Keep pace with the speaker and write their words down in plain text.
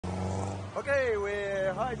Okay,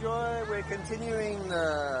 hi Joy, we're continuing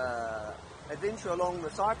the adventure along the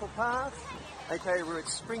cycle path. Okay, we're at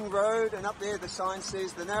Spring Road, and up there the sign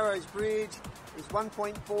says the Narrows Bridge is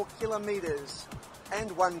 1.4 kilometres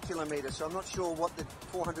and 1 kilometre, so I'm not sure what the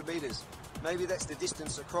 400 metres, maybe that's the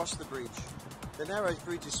distance across the bridge. The Narrows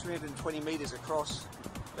Bridge is 320 metres across,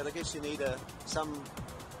 but I guess you need some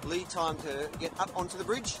lead time to get up onto the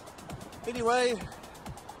bridge. Anyway,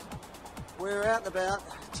 we're out and about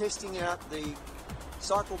testing out the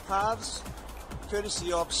cycle paths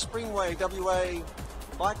courtesy of Springway WA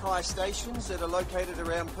bike hire stations that are located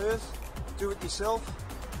around Perth. Do it yourself,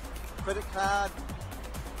 credit card,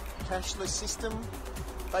 cashless system,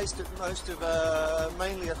 based at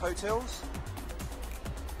mainly at hotels.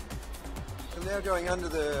 I'm now going under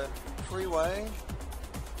the freeway,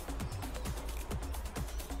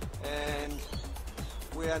 and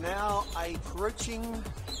we are now approaching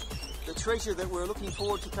the treasure that we're looking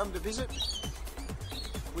forward to come to visit,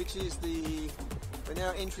 which is we're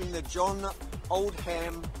now entering the John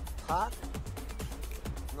Oldham Park.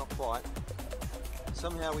 Not quite.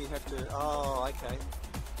 Somehow we have to, oh, okay.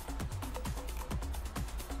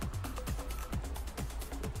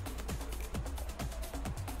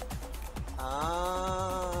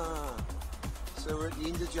 So we're at the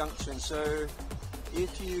interjunction. So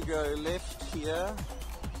if you go left here,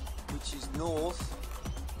 which is north,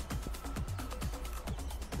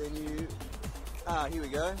 then you, here we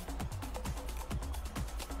go.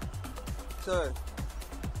 So,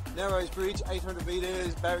 Narrows Bridge, 800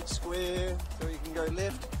 metres, Barrack Square, so you can go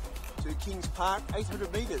left to Kings Park,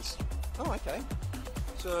 800 metres. Oh, okay.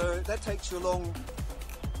 So that takes you along,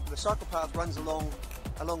 the cycle path runs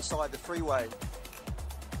alongside the freeway.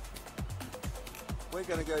 We're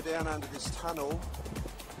going to go down under this tunnel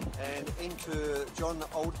and enter John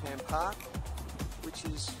Oldham Park, which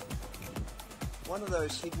is one of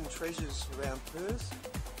those hidden treasures around Perth,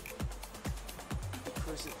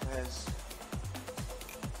 because it has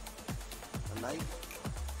a lake,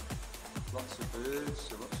 lots of birds,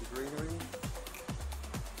 and lots of greenery.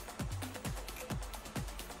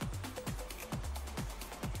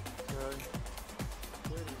 So,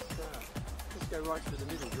 where do we start? Let's go right through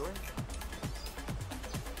the middle, Joy.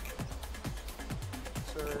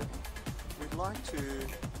 So, we'd like to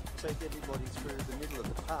take everybody through the middle of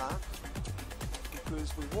the park,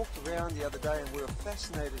 because we walked around the other day and we were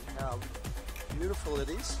fascinated how beautiful it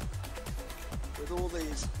is, with all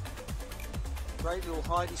these great little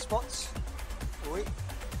hidey spots. Wait,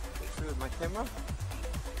 get through with my camera.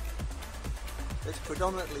 It's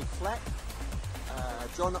predominantly flat.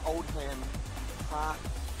 John Oldham Park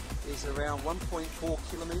is around 1.4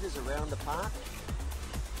 kilometres around the park.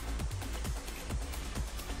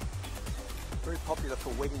 Very popular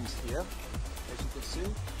for weddings here, as you can see.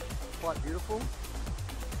 Quite beautiful.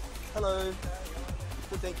 Hello.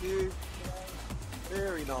 Good, thank you.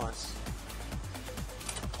 Very nice.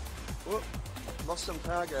 Whoop, lost some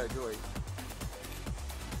cargo, Joy.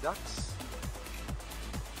 Ducks.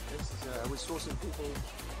 This is, we saw some people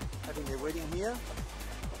having their wedding here.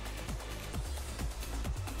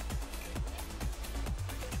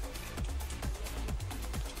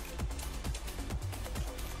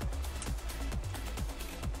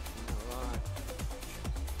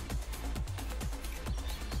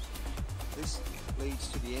 This leads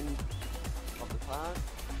to the end of the park.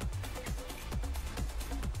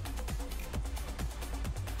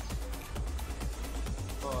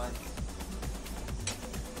 Alright.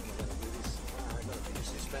 I'm going to do this. I've got to finish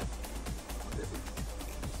this back.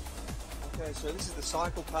 Okay, so this is the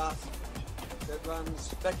cycle path that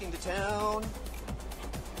runs back into town.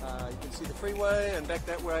 You can see the freeway, and back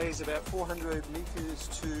that way is about 400 metres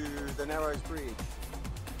to the Narrows Bridge.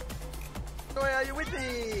 Joy, are you with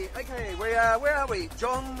me? Okay, where are we?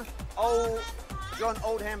 John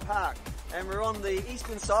Oldham Park, and we're on the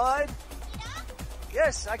eastern side.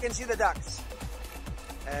 Yes, I can see the ducks.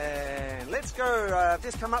 And let's go. I've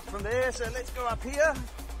just come up from there, so let's go up here.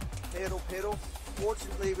 Pedal, pedal.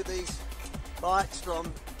 Fortunately, with these bikes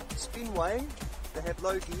from Springway, they have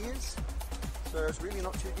low gears, so it's really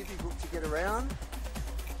not too difficult to get around.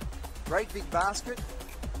 Great big basket,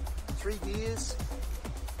 3 gears.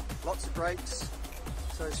 Lots of brakes.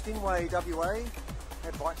 So Springway WA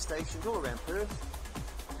have bike stations all around Perth.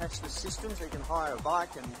 Cashless systems, you can hire a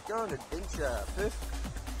bike and go on an adventure. Perth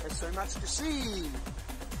has so much to see.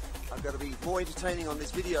 I've got to be more entertaining on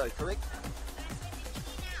this video, correct?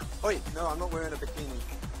 Oi, no, I'm not wearing a bikini.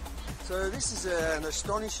 So this is an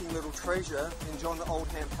astonishing little treasure in John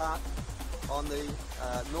Oldham Park on the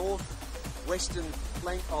north-western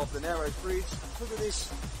flank of the Narrows Bridge. Look at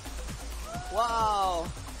this. Wow.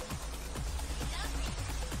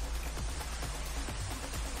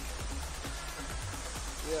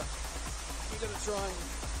 Yeah. We're going to try and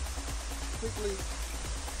quickly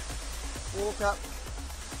walk up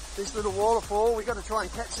this little waterfall. We've got to try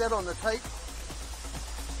and catch that on the tape.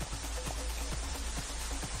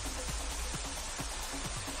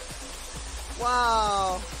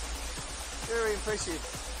 Wow, very impressive.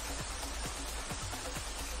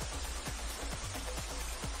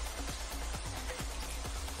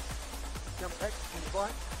 Jump back on the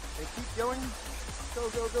bike and keep going. Go,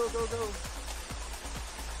 go, go, go, go.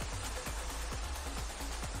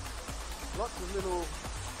 Lots of little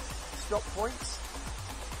stop points.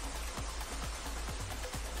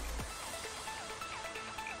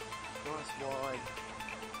 Nice wide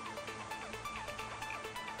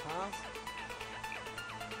path.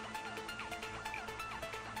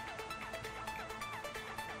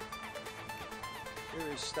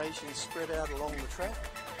 Various stations spread out along the track.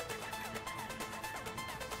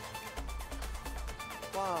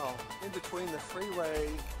 Wow, in between the freeway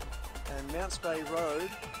and Mounts Bay Road,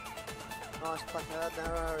 nice placard,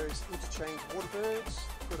 narrows, interchange waterbirds,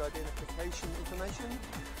 good identification information.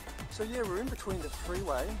 So yeah, we're in between the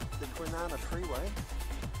freeway, the Kwinana Freeway,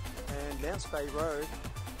 and Mounts Bay Road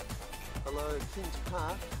below Kings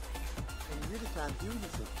Park, and you really can't do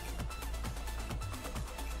anything.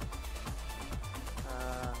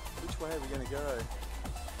 Which way are we going to go?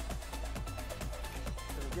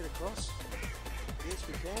 Can we get across? Yes,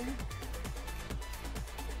 we can.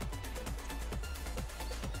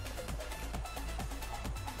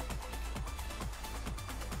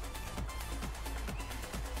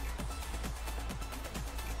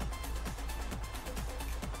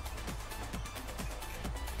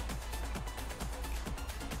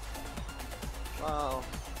 Wow,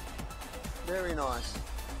 very nice.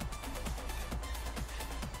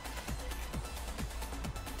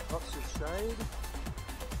 Lots of shade.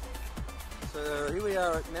 So here we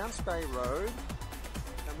are at Mounts Bay Road,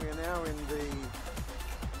 and we are now in the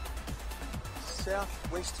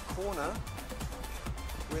southwest corner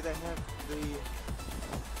where they have the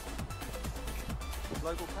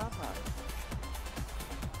local car park.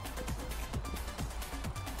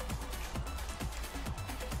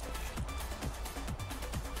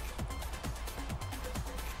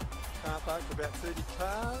 Car park for about 30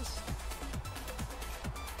 cars.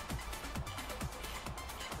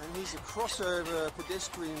 And here's a crossover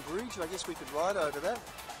pedestrian bridge. I guess we could ride over that.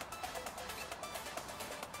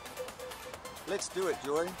 Let's do it,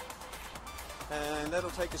 Joy. And that'll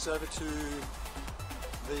take us over to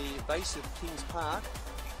the base of Kings Park.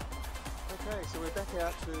 Okay, so we're back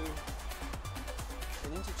out to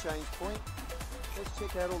an interchange point. Let's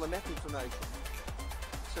check out all the map information.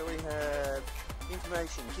 So we have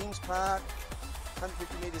information, Kings Park,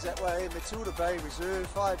 150 metres that way, Matilda Bay Reserve,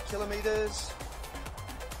 5 kilometres,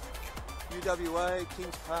 UWA,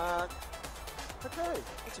 Kings Park. Okay,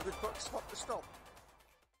 that's a good spot to stop.